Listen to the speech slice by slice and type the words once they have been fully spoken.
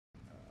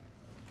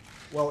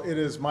Well, it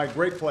is my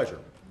great pleasure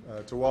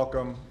to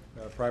welcome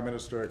Prime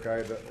Minister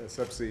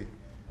Essebsi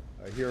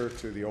here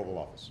to the Oval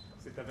Office.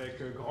 C'est avec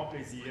grand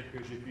plaisir que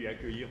j'ai pu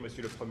accueillir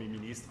Monsieur le Premier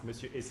ministre,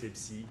 Monsieur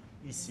Essebsi,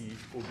 ici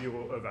au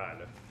bureau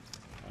ovale.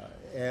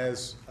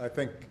 As I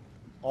think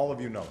all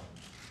of you know,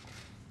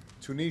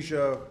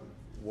 Tunisia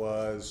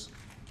was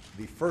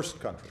the first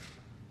country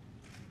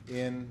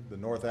in the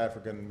North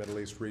African Middle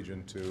East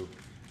region to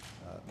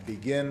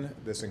begin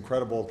this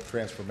incredible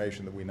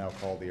transformation that we now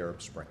call the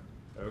Arab Spring.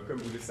 Comme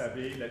vous le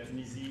savez, la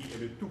Tunisie est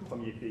le tout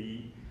premier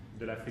pays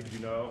de l'Afrique du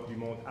Nord, du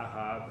monde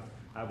arabe,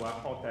 à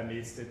avoir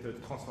entamé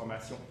cette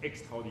transformation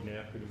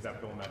extraordinaire que nous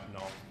appelons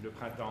maintenant le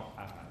printemps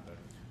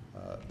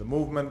arabe. The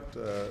movement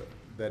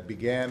that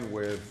began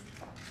with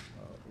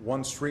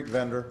one street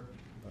vendor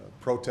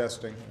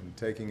protesting and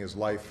taking his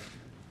life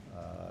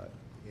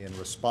in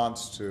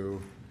response to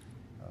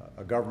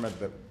a government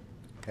that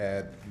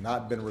had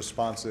not been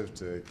responsive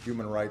to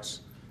human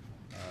rights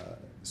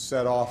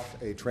set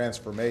off a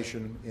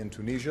transformation in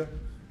Tunisia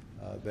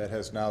that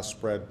has now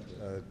spread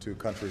to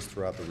countries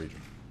throughout the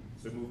region.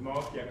 Ce mouvement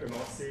qui a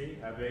commencé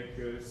avec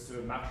ce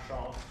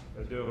marchand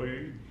de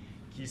rue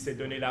qui s'est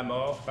donné la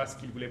mort parce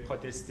qu'il voulait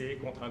protester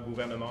contre un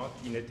gouvernement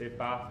qui n'était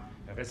pas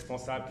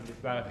responsable, qui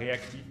n'était pas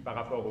réactif par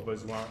rapport aux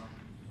besoins,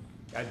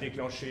 a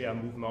déclenché un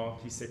mouvement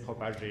qui s'est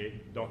propagé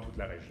dans toute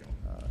la région.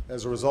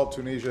 As a result,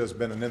 Tunisia has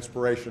been an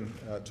inspiration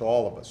to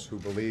all of us who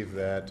believe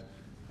that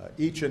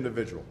each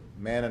individual,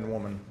 man and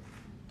woman,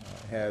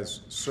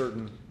 has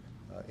certain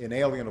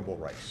inalienable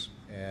rights,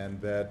 and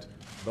that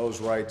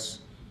those rights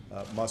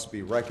must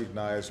be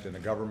recognized in a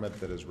government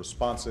that is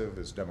responsive,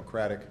 is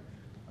democratic,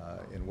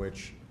 in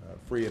which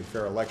free and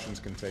fair elections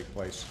can take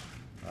place,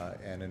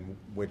 and in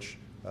which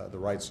the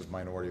rights of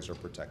minorities are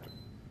protected.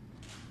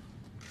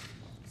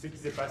 Ce qui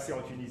s'est passé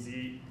en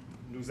Tunisie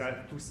nous a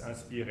tous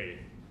inspirés,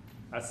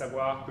 à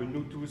savoir que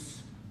nous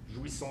tous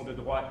jouissons de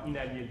droits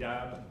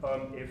inaliénables,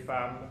 hommes et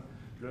femmes,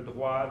 le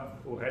droit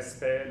au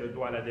respect, le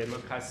droit à la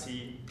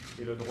démocratie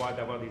et le droit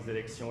d'avoir des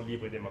élections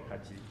libres et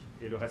démocratiques,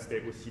 et le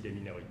respect aussi des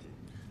minorités.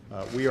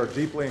 We are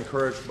deeply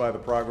encouraged by the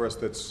progress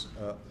that's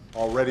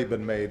already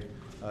been made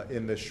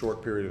in this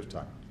short period of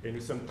time. Et nous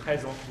sommes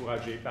très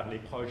encouragés par les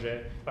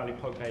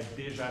progrès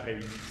déjà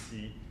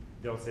réussis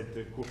dans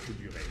cette courte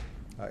durée.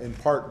 In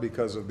part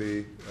because of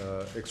the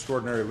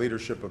extraordinary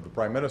leadership of the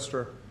Prime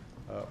Minister,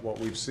 what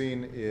we've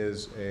seen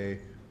is a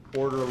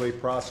orderly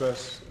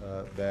process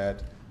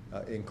that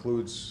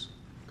includes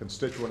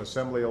Constituent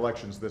Assembly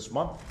elections this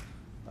month,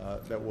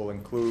 that will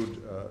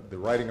include the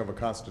writing of a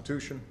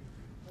constitution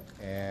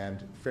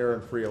and fair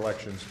and free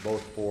elections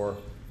both for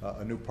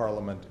a new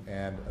parliament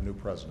and a new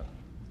president.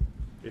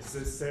 Et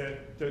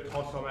cette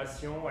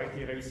transformation a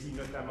été réussie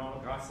notamment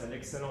grâce à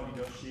l'excellent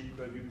leadership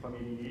du Premier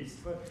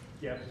ministre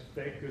qui a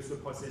fait que ce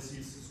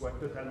processus soit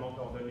totalement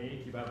ordonné,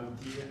 qui va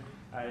aboutir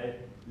à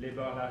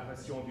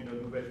l'élaboration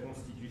d'une nouvelle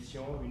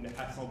constitution, une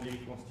assemblée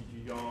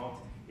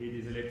constituante et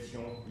des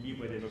élections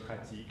libres et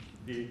démocratiques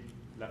dès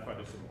la fin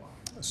de ce mois.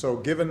 So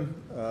given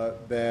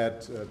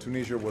that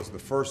Tunisia was the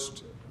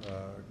first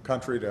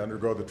country to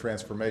undergo the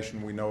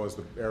transformation we know as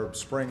the Arab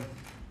Spring,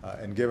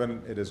 and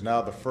given it is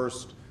now the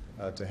first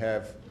to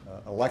have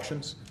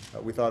elections,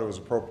 we thought it was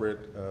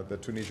appropriate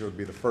that Tunisia would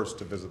be the first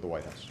to visit the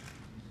White House.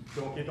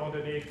 Donc, étant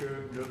donné que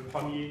le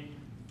premier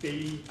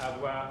pays à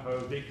avoir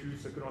vécu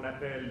ce que l'on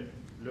appelle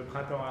le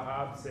printemps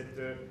arabe, cette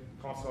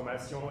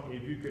transformation, et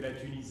vu que la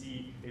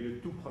Tunisie est le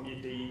tout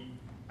premier pays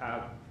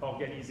à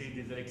organiser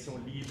des élections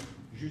libres,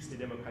 justes et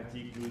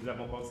démocratiques, nous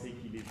avons pensé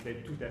qu'il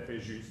était tout à fait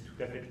juste,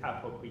 tout à fait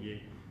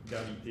approprié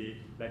d'inviter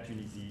la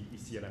Tunisie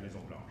ici à la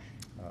Maison-Blanche.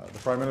 The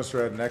Prime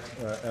Minister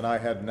and I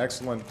had an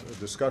excellent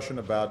discussion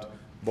about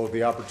both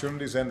the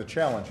opportunities and the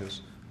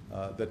challenges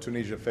that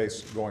Tunisia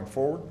faces going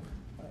forward,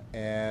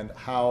 and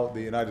how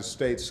the United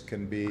States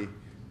can be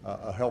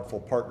a helpful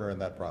partner in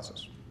that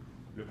process.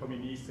 Le Premier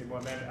ministre et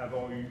moi-même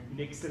avons eu une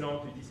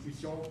excellente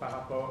discussion par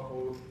rapport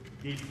aux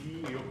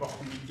défis et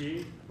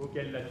opportunités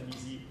auxquels la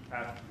Tunisie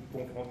a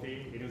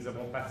confronté, et nous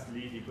avons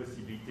parlé des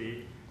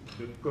possibilités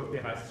de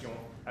coopération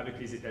avec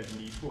les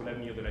États-Unis pour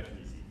l'avenir de la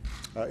Tunisie.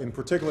 In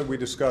particular, we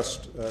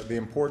discussed the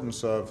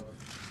importance of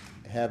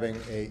having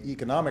an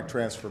economic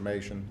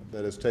transformation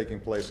that is taking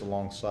place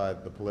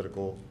alongside the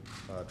political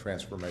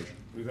transformation.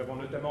 Nous avons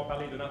notamment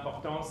parlé de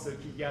l'importance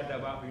qu'il y a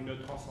d'avoir une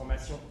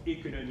transformation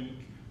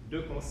économique de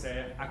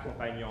concert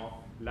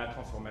accompagnant la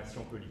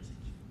transformation politique.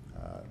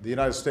 The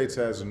United States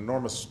has an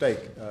enormous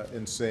stake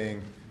in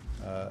seeing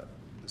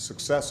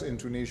success in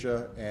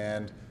Tunisia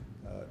and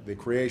the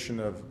creation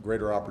of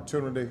greater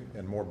opportunity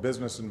and more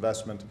business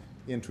investment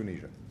in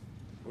Tunisia.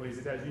 Pour les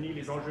États-Unis,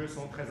 les enjeux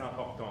sont très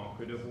importants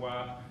que de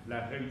voir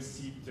la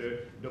réussite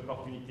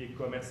d'opportunités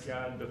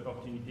commerciales,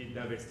 d'opportunités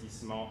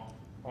d'investissement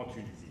en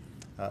Tunisie.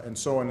 And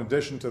so in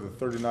addition to the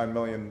 $39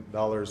 million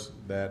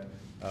that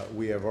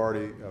we have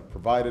already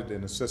provided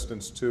in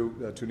assistance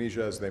to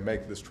Tunisia as they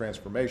make this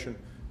transformation,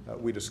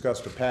 we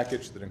discussed a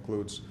package that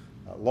includes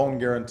loan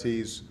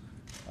guarantees,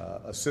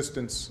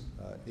 assistance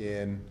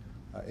in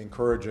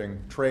encouraging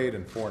trade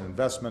and foreign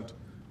investment,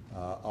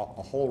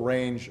 a whole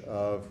range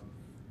of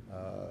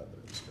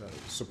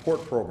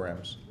support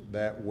programs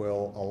that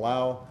will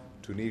allow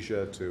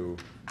Tunisia to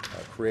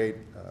create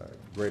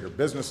greater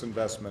business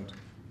investment,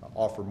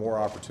 offer more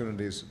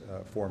opportunities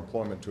for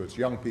employment to its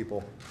young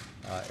people,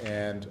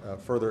 and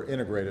further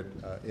integrate it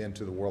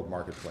into the world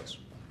marketplace.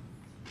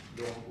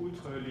 Donc,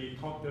 outre les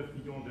 39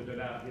 millions de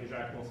dollars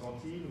déjà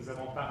consentis, nous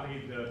avons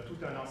parlé de tout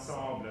un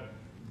ensemble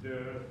de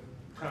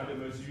trains de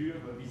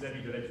mesures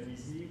vis-à-vis de la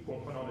Tunisie,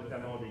 comprenant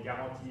notamment des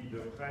garanties de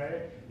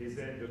prêts, des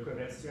aides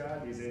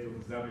commerciales, des aides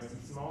aux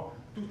investissements,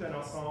 tout un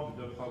ensemble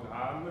de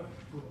programmes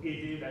pour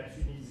aider la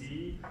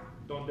Tunisie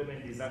dans le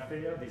domaine des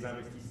affaires, des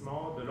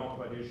investissements, de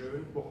l'emploi des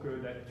jeunes, pour que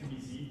la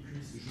Tunisie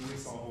puisse jouer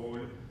son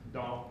rôle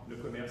dans le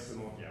commerce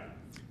mondial.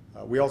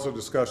 We also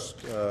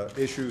discussed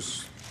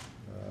issues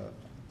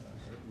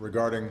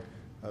regarding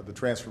the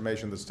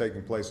transformation that's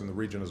taking place in the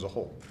region as a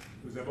whole.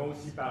 Nous avons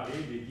aussi parlé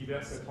des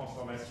diverses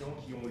transformations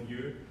qui ont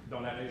lieu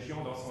dans la région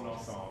dans son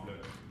ensemble.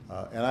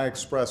 And I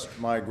expressed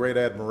my great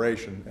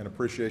admiration and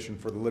appreciation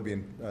for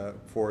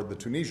the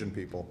Tunisian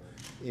people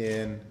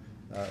in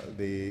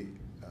the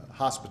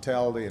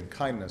hospitality and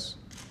kindness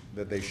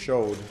that they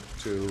showed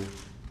to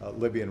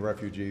Libyan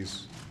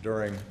refugees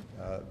during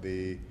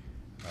the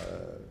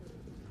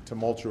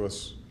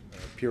tumultuous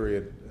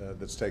period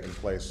that's taken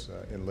place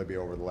in Libya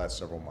over the last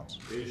several months.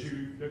 Et j'ai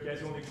eu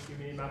l'occasion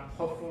d'exprimer ma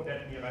profonde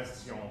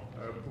admiration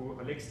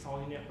pour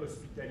l'extraordinaire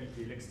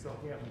hospitalité,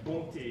 l'extraordinaire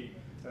bonté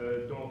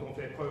dont ont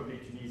fait preuve les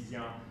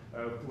Tunisiens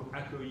pour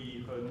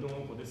accueillir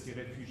nombre de ces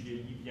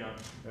réfugiés libyens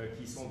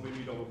qui sont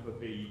venus dans votre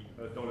pays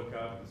dans le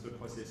cadre de ce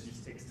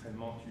processus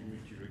extrêmement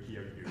tumultueux qui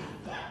a eu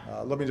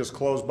lieu. Let me just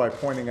close by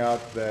pointing out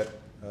that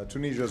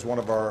Tunisia is one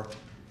of our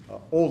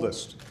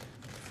oldest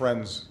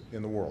friends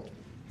in the world.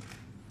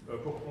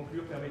 Pour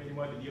conclure,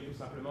 permettez-moi de dire tout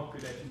simplement que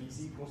la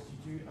Tunisie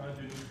constitue un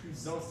de nos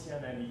plus anciens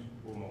amis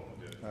au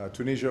monde.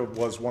 Tunisia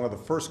was one of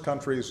the first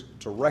countries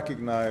to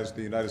recognize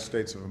the United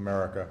States of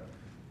America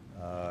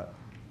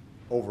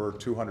over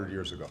 200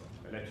 years ago.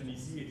 La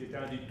Tunisie était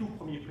un des tout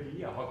premiers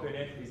pays à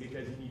reconnaître les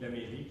États-Unis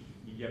d'Amérique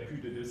il y a plus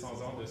de 200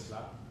 ans de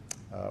cela.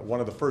 One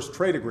of the first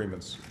trade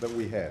agreements that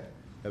we had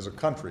as a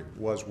country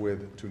was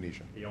with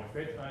Tunisia. Et en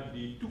fait, un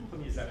des tout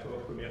premiers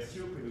accords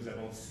commerciaux que nous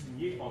avons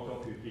signés en tant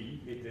que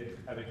pays était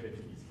avec la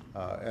Tunisie.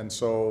 And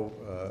so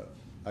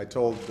I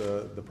told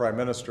the Prime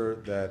Minister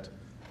that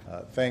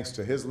thanks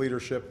to his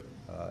leadership,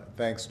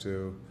 thanks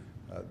to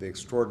the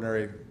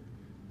extraordinary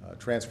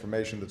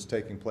transformation that's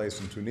taking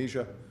place in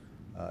Tunisia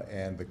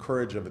and the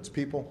courage of its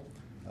people,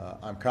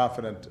 I'm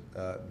confident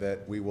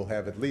that we will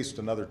have at least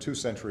another 2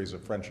 centuries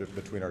of friendship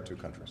between our two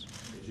countries.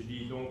 Je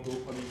dis donc au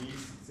Premier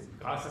ministre, c'est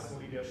grâce à son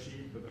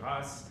leadership,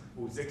 grâce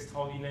aux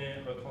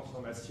extraordinaires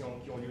transformations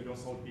qui ont lieu dans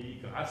son pays,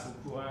 grâce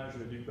au courage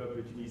du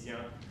peuple tunisien,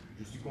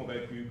 je suis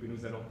convaincu que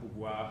nous allons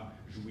pouvoir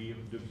jouir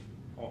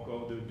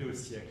encore de 2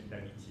 siècles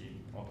d'amitié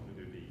entre nos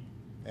 2 pays.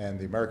 And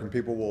the American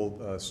people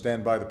will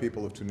stand by the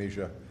people of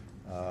Tunisia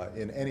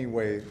in any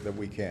way that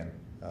we can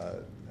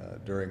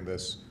during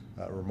this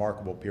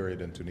remarkable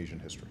period in Tunisian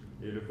history.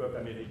 Et le peuple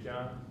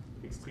américain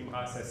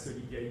exprimera sa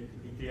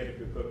solidarité avec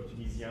le peuple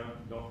tunisien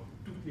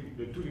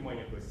de tous les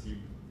moyens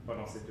possibles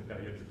pendant cette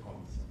période de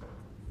transition.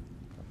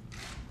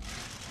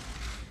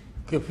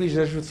 Que puis-je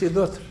ajouter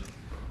d'autre?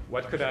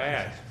 What could I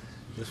add?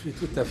 Je suis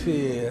tout à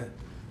fait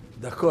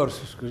d'accord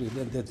sur ce que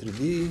vient d'être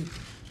dit.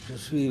 Je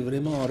suis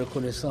vraiment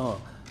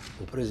reconnaissant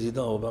au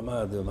président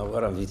Obama de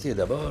m'avoir invité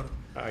d'abord.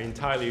 I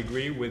entirely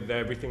agree with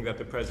everything that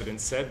the President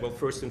said. Well,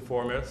 first and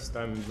foremost,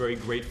 I'm very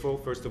grateful,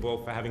 first of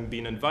all, for having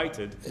been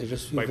invited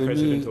by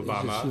President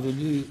Obama. Je suis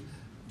venu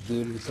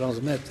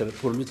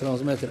pour lui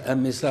transmettre un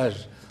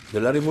message de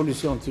la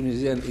révolution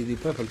tunisienne et du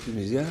peuple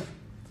tunisien,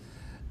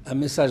 un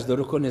message de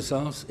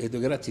reconnaissance et de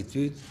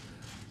gratitude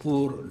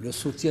pour le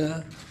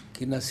soutien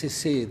qui n'a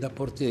cessé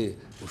d'apporter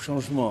au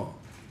changement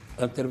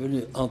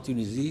intervenu en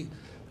Tunisie.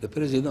 Le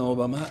président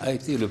Obama a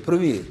été le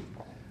premier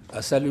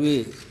à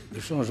saluer le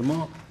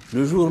changement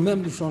le jour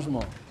même du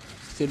changement.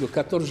 C'était le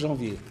 14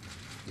 janvier,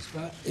 n'est-ce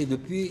pas? Et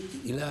depuis,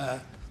 il a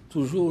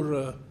toujours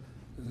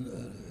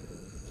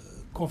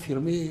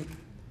confirmé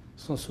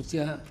son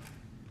soutien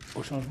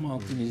au changement en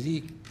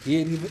Tunisie, qui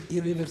est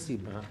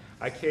irréversible.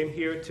 I came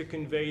here to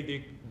convey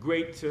the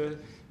great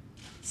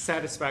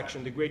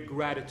satisfaction, the great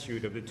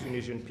gratitude of the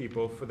Tunisian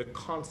people for the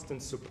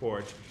constant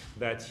support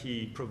that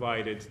he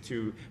provided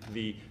to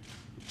the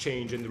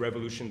change and the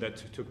revolution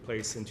that took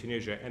place in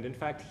Tunisia. And in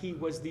fact, he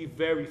was the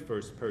very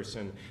first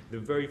person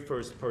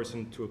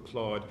to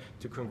applaud,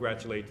 to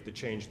congratulate the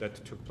change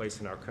that took place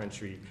in our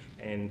country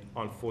and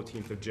on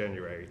 14th of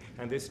January.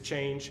 And this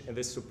change and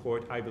this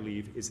support, I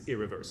believe, is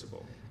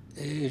irreversible.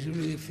 Et je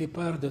lui ai fait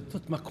part de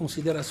toute ma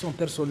considération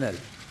personnelle,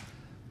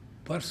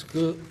 parce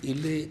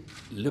qu'il est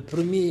le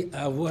premier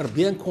à avoir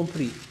bien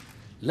compris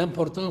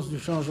l'importance du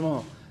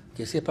changement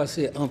qui s'est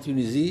passé en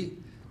Tunisie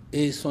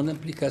et son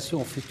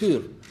implication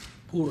future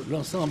pour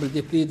l'ensemble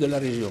des pays de la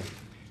région.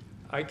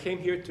 I came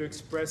here to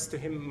express to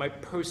him my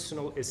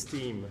personal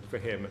esteem for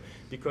him,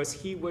 because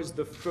he was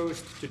the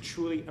first to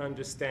truly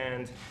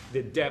understand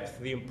the depth,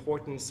 the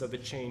importance of the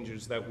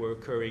changes that were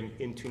occurring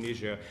in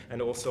Tunisia, and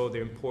also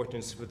their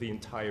importance for the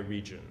entire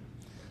region.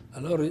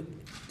 Alors,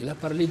 il a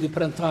parlé du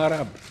printemps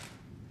arabe.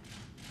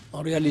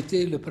 En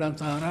réalité, le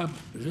printemps arabe,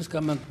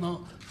 jusqu'à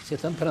maintenant,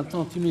 c'est un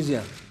printemps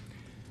tunisien.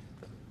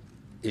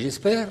 Et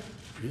j'espère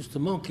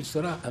justement qu'il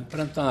sera un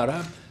printemps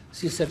arabe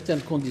si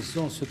certaines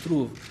conditions se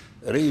trouvent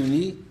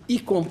réunies, y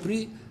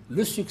compris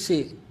le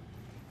succès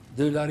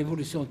de la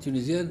révolution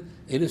tunisienne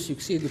et le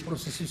succès du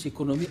processus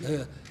économique,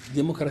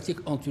 démocratique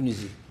en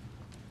Tunisie.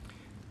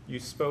 You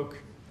spoke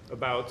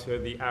about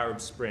the Arab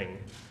Spring,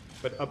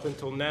 but up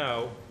until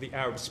now, the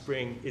Arab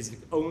Spring is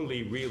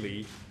only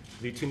really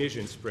the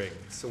Tunisian Spring.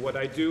 So what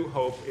I do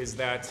hope is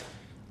that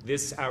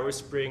this Arab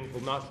Spring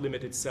will not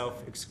limit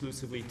itself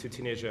exclusively to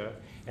Tunisia,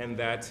 and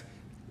that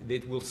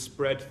it will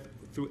spread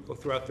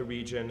throughout the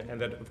region, and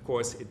that, of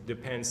course, it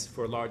depends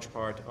for a large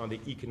part on the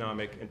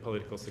economic and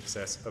political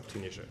success of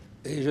Tunisia.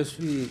 Et je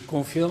suis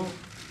confiant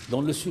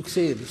dans le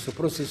succès de ce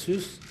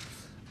processus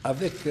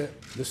avec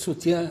le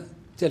soutien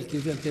tel qu'il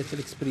vient d'être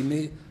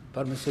exprimé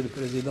par M. le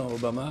Président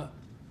Obama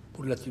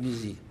pour la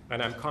Tunisie. And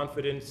I'm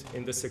confident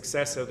in the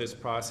success of this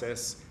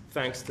process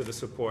thanks to the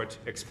support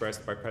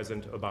expressed by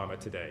President Obama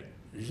today.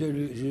 Je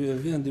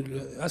viens de lui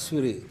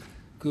assurer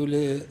que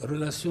les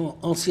relations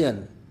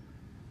anciennes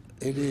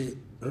et les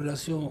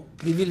relations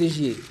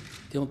privilégiées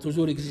qui ont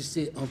toujours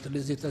existé entre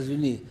les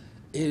États-Unis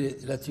et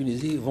la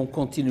Tunisie vont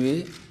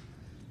continuer,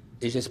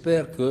 et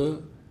j'espère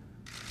que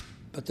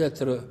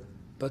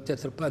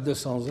peut-être pas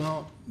 200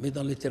 ans, mais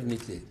dans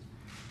l'éternité.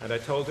 And I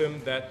told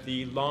him that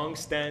the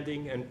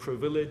long-standing and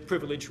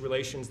privileged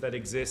relations that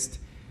exist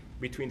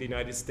between the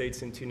United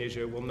States and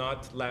Tunisia will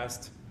not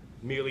last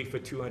merely for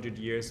 200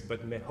 years, but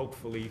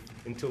hopefully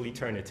until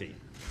eternity.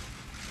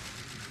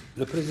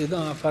 Le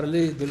président a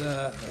parlé de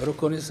la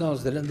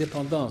reconnaissance de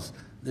l'indépendance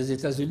des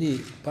États-Unis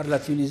par la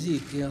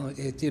Tunisie, qui a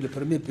été le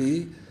premier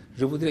pays.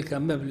 Je voudrais quand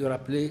même lui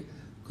rappeler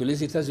que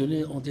les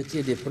États-Unis ont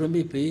été les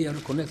premiers pays à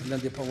reconnaître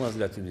l'indépendance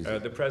de la Tunisie.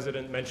 The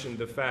president mentioned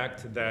the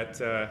fact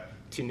that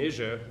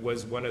Tunisia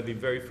was one of the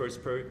very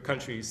first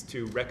countries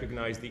to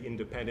recognize the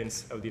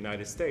independence of the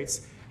United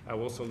States. I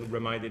also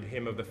reminded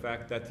him of the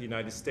fact that the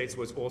United States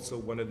was also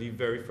one of the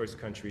very first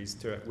countries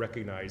to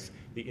recognize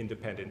the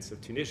independence of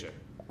Tunisia.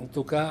 En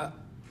tout cas,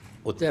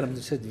 au terme de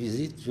cette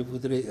visite, je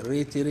voudrais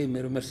réitérer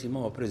mes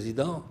remerciements au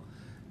président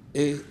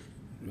et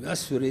lui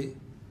assurer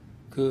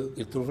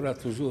qu'il trouvera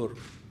toujours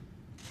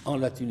en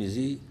la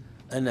Tunisie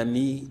un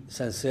ami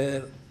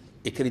sincère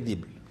et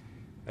crédible.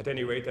 At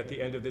any rate, at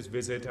the end of this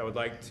visit, I would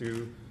like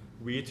to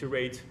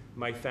reiterate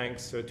my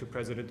thanks to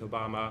President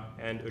Obama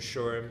and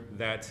assure him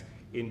that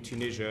in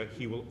Tunisia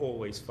he will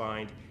always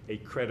find a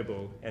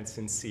credible and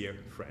sincere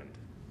friend.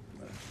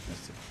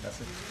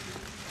 Merci.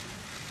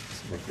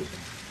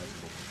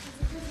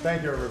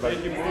 Thank you, everybody.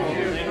 Thank you.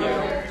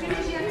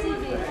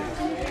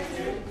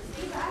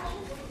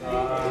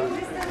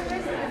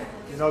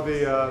 You know,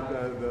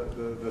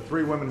 the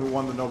three women who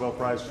won the Nobel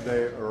Prize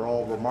today are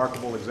all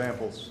remarkable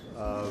examples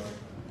of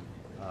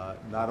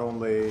not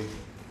only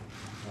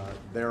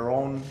their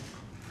own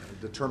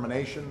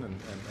determination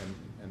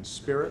and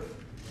spirit,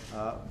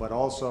 but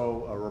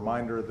also a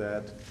reminder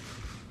that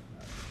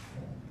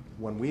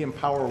when we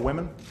empower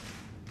women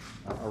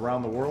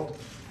around the world,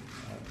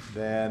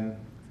 then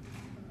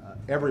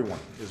everyone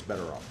is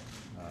better off.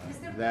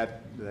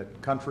 That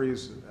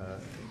countries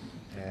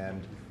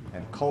and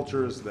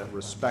cultures that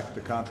respect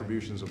the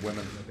contributions of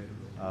women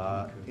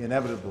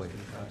inevitably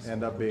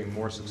end up being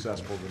more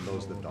successful than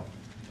those that don't.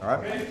 All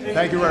right?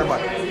 Thank you very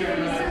much.